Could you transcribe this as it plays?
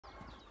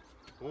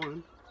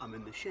Morning, I'm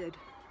in the shed.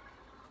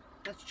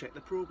 Let's check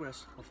the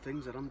progress of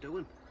things that I'm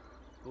doing.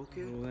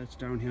 Okay. So that's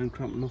down here in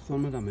Crampton,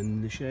 Northumberland. I'm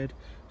in the shed,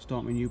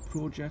 starting my new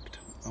project.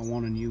 I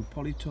want a new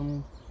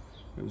polytunnel.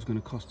 It was going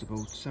to cost about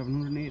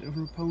 £700 to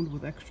 £800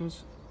 with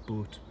extras,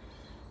 but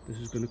this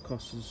is going to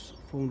cost us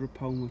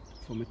 £400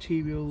 for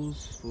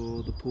materials,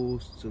 for the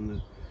posts and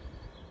the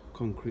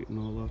concrete and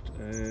all that.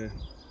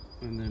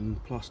 And then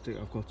plastic,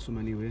 I've got some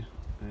anyway,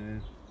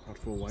 had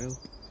for a while,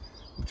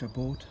 which I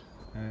bought.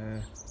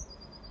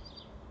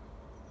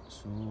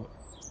 So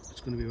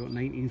it's going to be about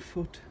 19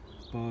 foot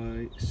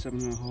by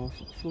 7.5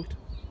 foot.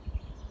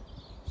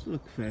 So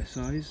look, fair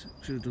size.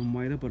 Should have done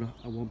wider, but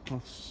I want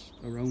paths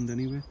around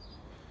anyway.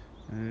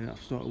 I've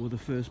started with the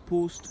first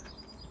post.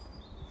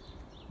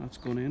 That's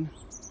gone in.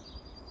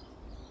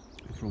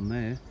 And from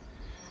there,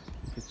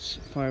 it's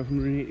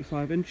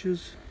 585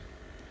 inches.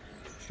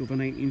 Just over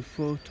 19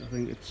 foot. I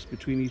think it's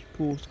between each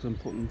post because I'm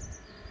putting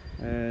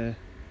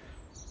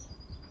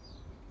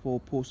 4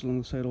 posts along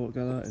the side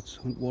altogether. It's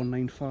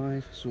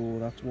 195, so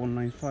that's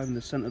 195 in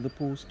the centre of the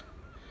post.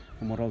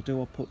 And what I'll do,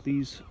 I'll put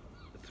these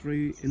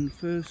 3 in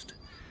first,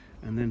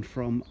 and then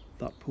from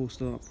that post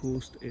to that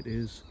post it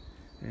is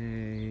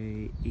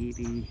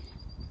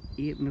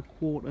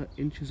 88.25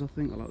 inches, I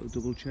think. I'll have to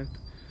double check,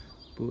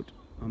 but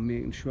I'm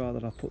making sure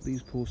that I put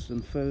these posts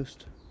in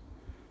first,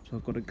 so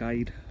I've got a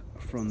guide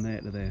from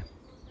there to there.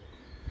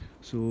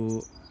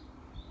 So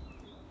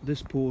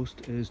this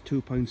post is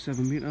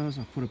 2.7 metres.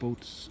 I put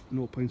about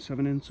 0.7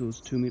 in, so it's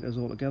 2 metres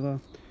altogether.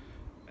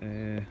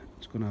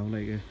 It's going to have,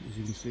 like as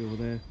you can see over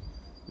there,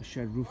 a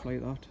shed roof like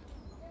that.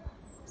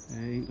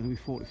 Ain't going to be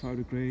 45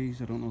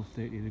 degrees, I don't know,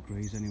 30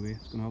 degrees anyway.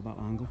 It's going to have that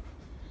angle.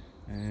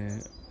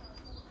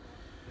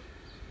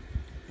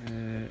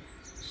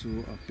 So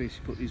I've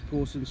basically put these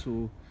posts in,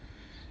 so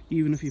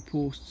even if your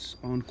posts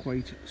aren't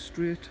quite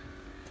straight,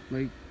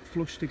 like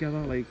flush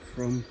together, like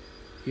from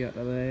here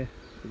to there,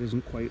 it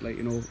isn't quite, like,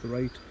 you know, the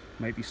right,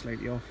 might be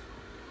slightly off.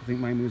 I think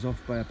mine was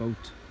off by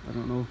about, I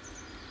don't know,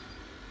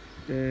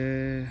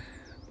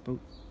 about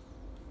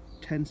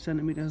 10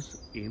 centimetres,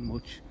 ain't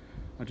much.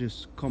 I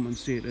just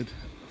compensated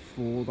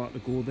for that to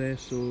go there,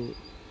 so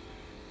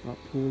that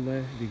pole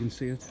there, if you can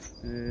see it,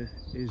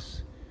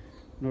 is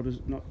not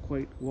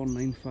quite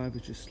 195,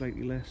 it's just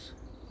slightly less.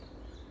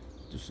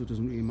 Just so it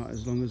doesn't really matter,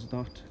 as long as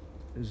that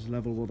is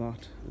level with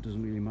that, it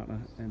doesn't really matter,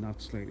 and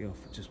that's slightly off.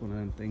 It's just one of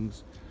them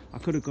things. I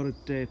could have got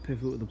it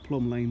pivot with the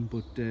plumb line,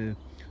 but I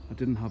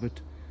didn't have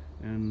it,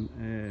 and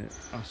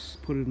I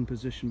put it in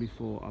position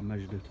before I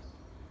measured it.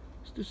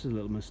 It's just a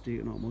little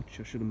mistake, not much.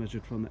 I should have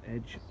measured from the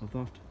edge of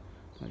that.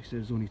 Like I said,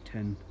 it's only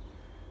 10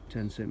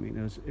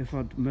 centimetres. If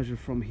I'd measured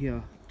from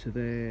here to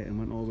there and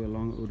went all the way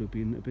along, it would have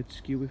been a bit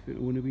skew if it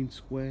would have been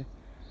square.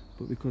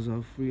 But because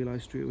I've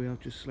realised straight away, I've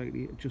just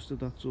slightly adjusted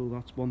that, so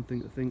that's one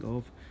thing to think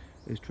of,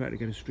 is try to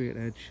get a straight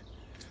edge.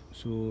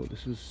 So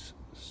this is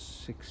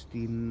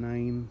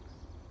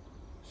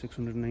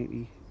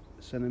 690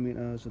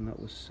 centimetres, and that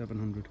was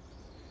 700,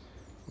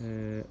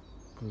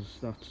 because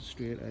that's a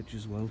straight edge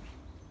as well.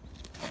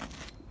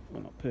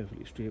 Well, not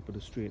perfectly straight, but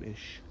a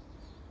straight-ish.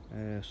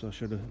 So I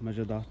should have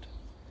measured that.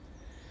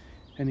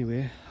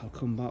 Anyway, I'll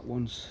come back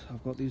once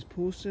I've got these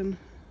posts in,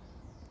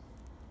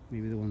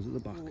 maybe the ones at the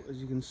back. So, as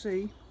you can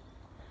see,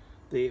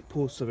 the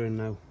posts are in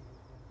now.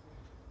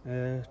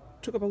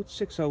 Took about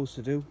 6 hours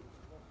to do.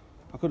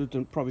 I could have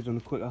probably done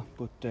it quicker,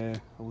 but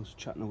I was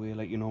chatting away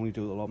like you normally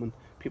do at the allotment.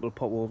 People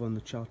pop over in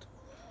the chat,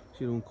 so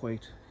you don't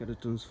quite get it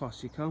done as fast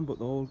as you can, but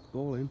they're all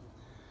in,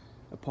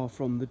 apart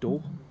from the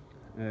door.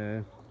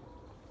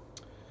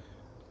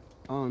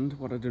 And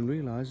what I didn't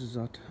realise is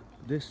that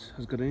this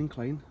has got an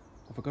incline.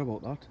 I forgot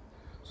about that.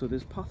 So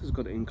this path has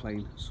got an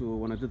incline. So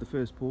when I did the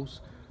first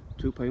post,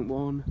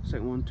 2.1,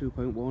 second one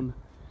 2.1,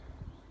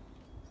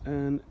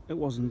 and it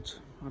wasn't,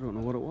 I don't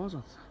know what it was.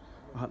 I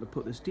had to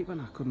put this deeper,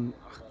 and I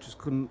just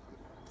couldn't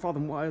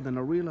fathom why. Then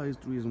I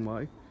realised the reason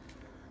why.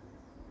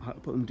 I had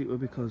to put them deeper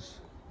because,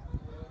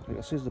 like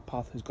I said, the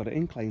path has got an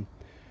incline,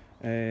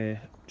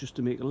 just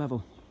to make it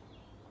level.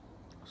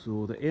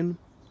 So they're in.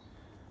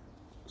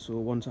 So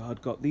once I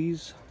had got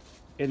these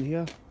in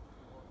here,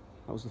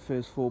 that was the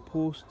first 4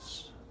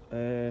 posts.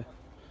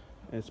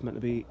 It's meant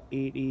to be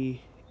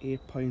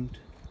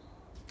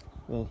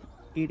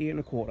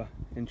 88.25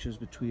 inches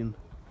between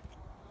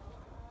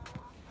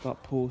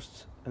that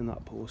post and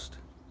that post.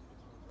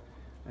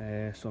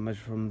 So I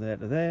measured from there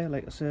to there,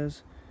 like it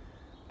says,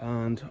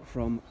 and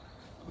from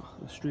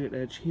the straight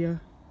edge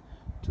here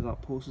to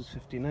that post is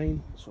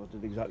 59. So I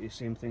did exactly the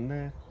same thing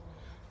there.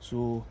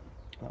 So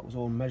that was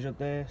all measured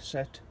there,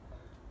 set,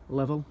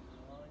 level.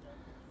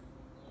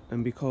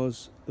 And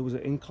because there was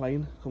an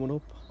incline coming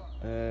up,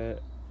 I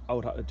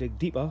would have to dig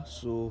deeper,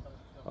 so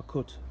I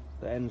cut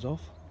the ends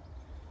off.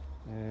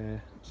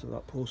 So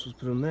that post was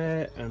put in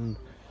there, and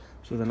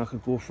so then I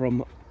could go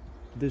from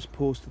this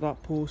post to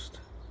that post,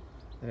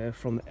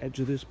 from the edge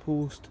of this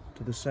post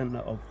to the centre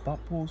of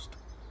that post,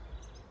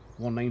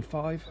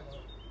 195,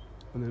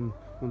 and then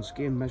once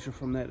again measure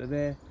from there to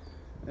there,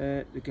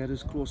 to get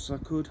as close as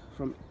I could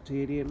from to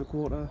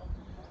 88.25,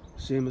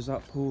 same as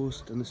that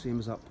post and the same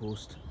as that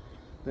post.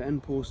 The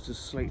end post is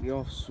slightly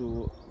off,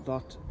 so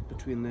that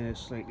between there is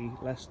slightly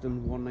less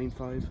than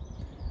 195.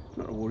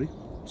 Not a worry.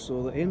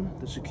 So they're in,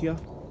 they're secure,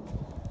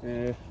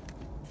 they're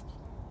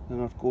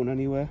not going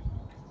anywhere.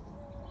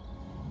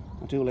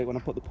 I do like when I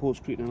put the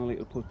postcrete in, I like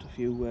to put a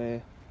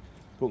few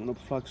broken up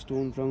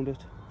flagstones around it,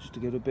 just to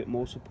give it a bit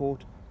more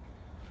support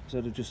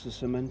instead of just the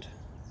cement.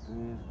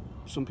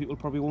 Some people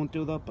probably won't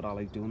do that, but I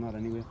like doing that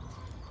anyway.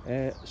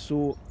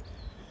 So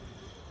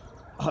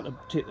I had to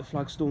take the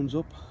flagstones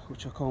up,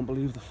 which I can't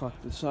believe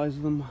the size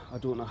of them. I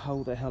don't know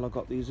how the hell I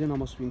got these in. I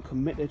must have been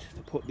committed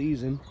to put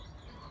these in.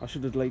 I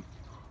should have like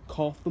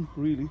carved them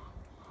really,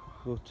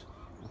 but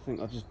I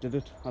think I just did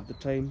it, had the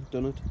time,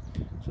 done it.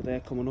 So they're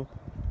coming up.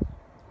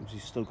 Obviously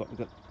still got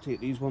to take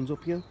these ones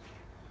up here,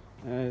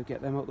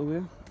 get them out of the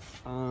way,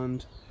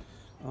 and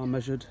I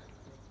measured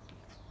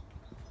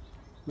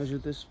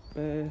this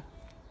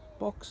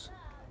box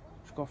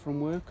which I got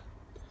from work.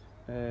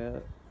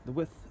 The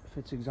width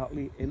fits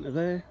exactly into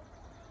there,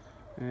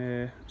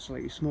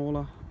 slightly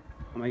smaller.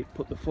 I might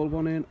put the full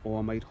one in, or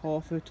I might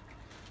half it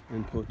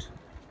and put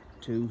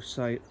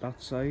that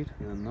side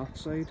and that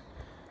side.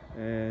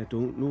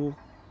 Don't know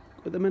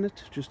at the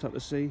minute, just have to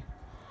see,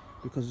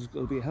 because it's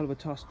going to be a hell of a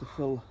task to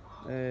fill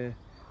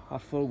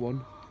that full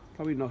one.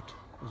 Probably not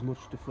as much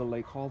to fill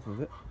like half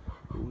of it,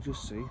 but we'll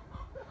just see.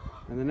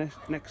 And the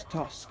next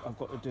task I've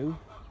got to do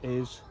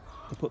is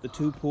to put the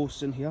 2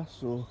 posts in here.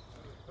 So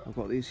I've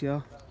got these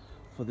here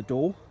for the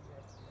door.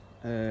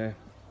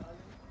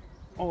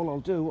 All I'll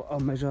do, I'll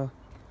measure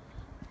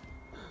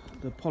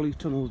the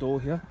polytunnel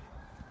door here.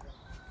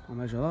 I'll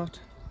measure that.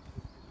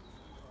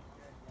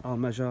 I'll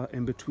measure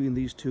in between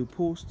these 2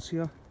 posts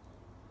here,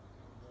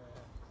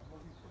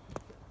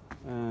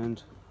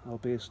 and I'll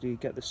basically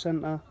get the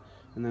centre,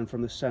 and then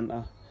from the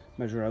centre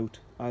measure out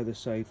either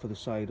side for the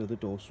side of the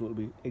door, so it'll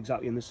be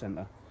exactly in the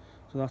centre.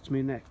 So that's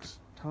my next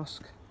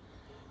task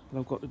that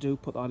I've got to do,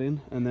 put that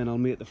in, and then I'll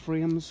make the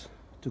frames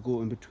to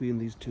go in between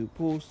these 2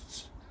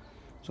 posts.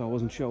 So I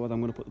wasn't sure whether I'm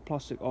going to put the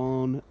plastic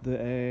on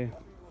the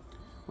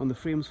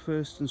frames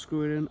first and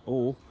screw it in,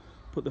 or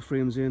put the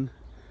frames in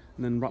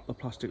and then wrap the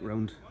plastic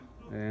round.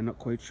 Not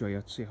quite sure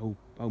yet, see how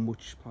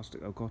much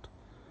plastic I've got.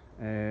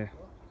 And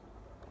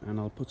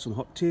I'll put some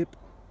hot tape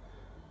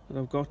that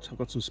I've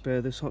got some spare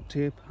of this hot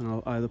tape, and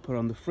I'll either put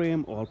on the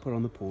frame or I'll put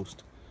on the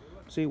post.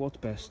 See what's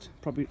best.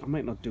 Probably I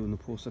might not do in the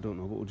post, I don't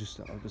know, but we'll just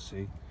have to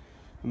see.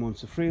 And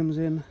once the frame's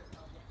in,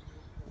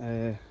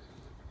 the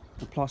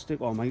plastic,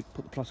 or I might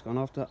put the plastic on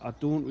after, I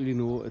don't really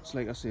know. It's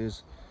like I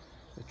says,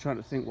 I'm trying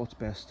to think what's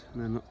best.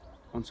 And then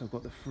once I've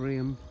got the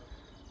frame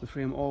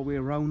all the way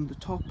around the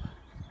top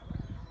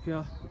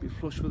here, be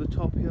flush with the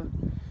top here,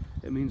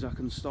 it means I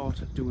can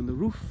start doing the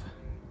roof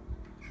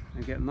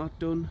and getting that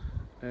done,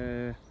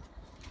 getting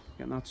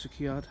that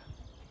secured,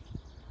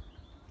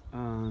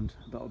 and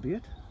that'll be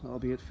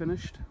it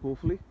finished,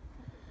 hopefully,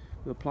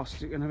 with the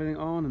plastic and everything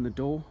on, and the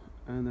door,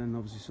 and then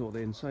obviously sort the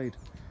inside.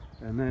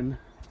 And then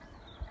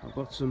I've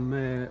got some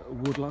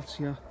wood lats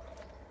here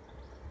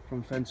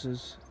from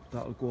fences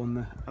that'll go on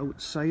the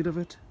outside of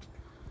it.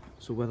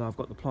 So whether I've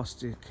got the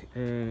plastic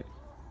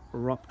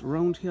wrapped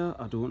around here,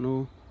 I don't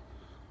know,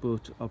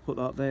 but I'll put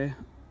that there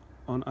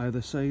on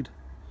either side,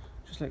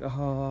 just like I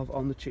have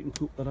on the chicken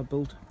coop that I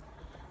built.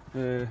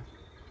 As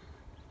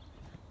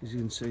you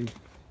can see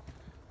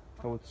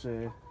how it's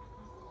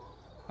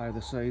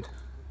either side,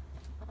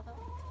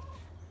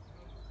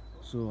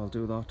 so I'll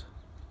do that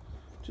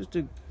just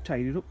to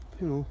tidy it up,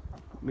 you know,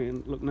 make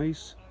it look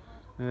nice.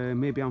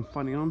 Maybe I'm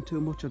fanning on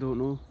too much, I don't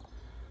know,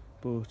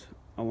 but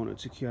I want it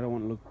secure. I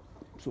want it to look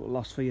sort of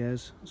last for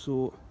years.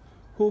 So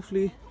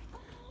hopefully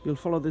you'll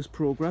follow this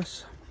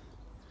progress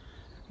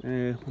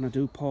when I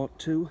do part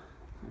 2,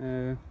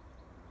 and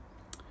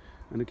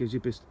it gives you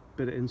a bit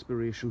of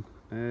inspiration.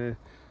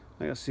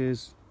 Like I say,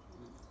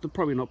 they're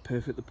probably not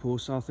perfect, the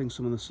posts. I think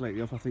some of them are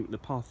slightly off. I think the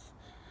path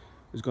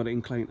has got it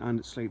inclined and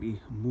it slightly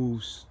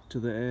moves to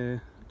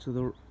the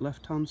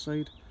left hand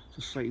side,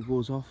 so slightly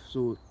goes off,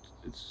 so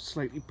it's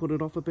slightly put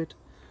it off a bit,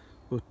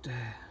 but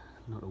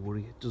not to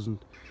worry, it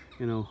doesn't,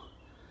 you know,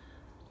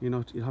 you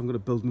haven't got a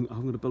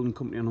building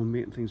company and I'm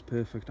making things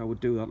perfect. I would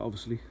do that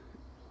obviously,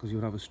 because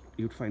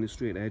you'd find a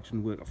straight edge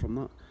and work from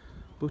that,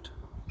 but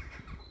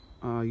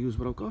I use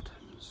what I've got.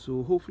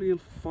 So hopefully you'll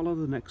follow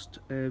the next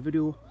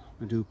video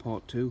and do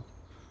part 2.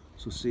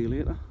 So see you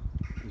later.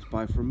 It's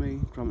bye from me,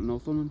 Crampton,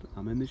 Northumberland.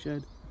 I'm in the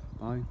shed.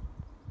 Bye.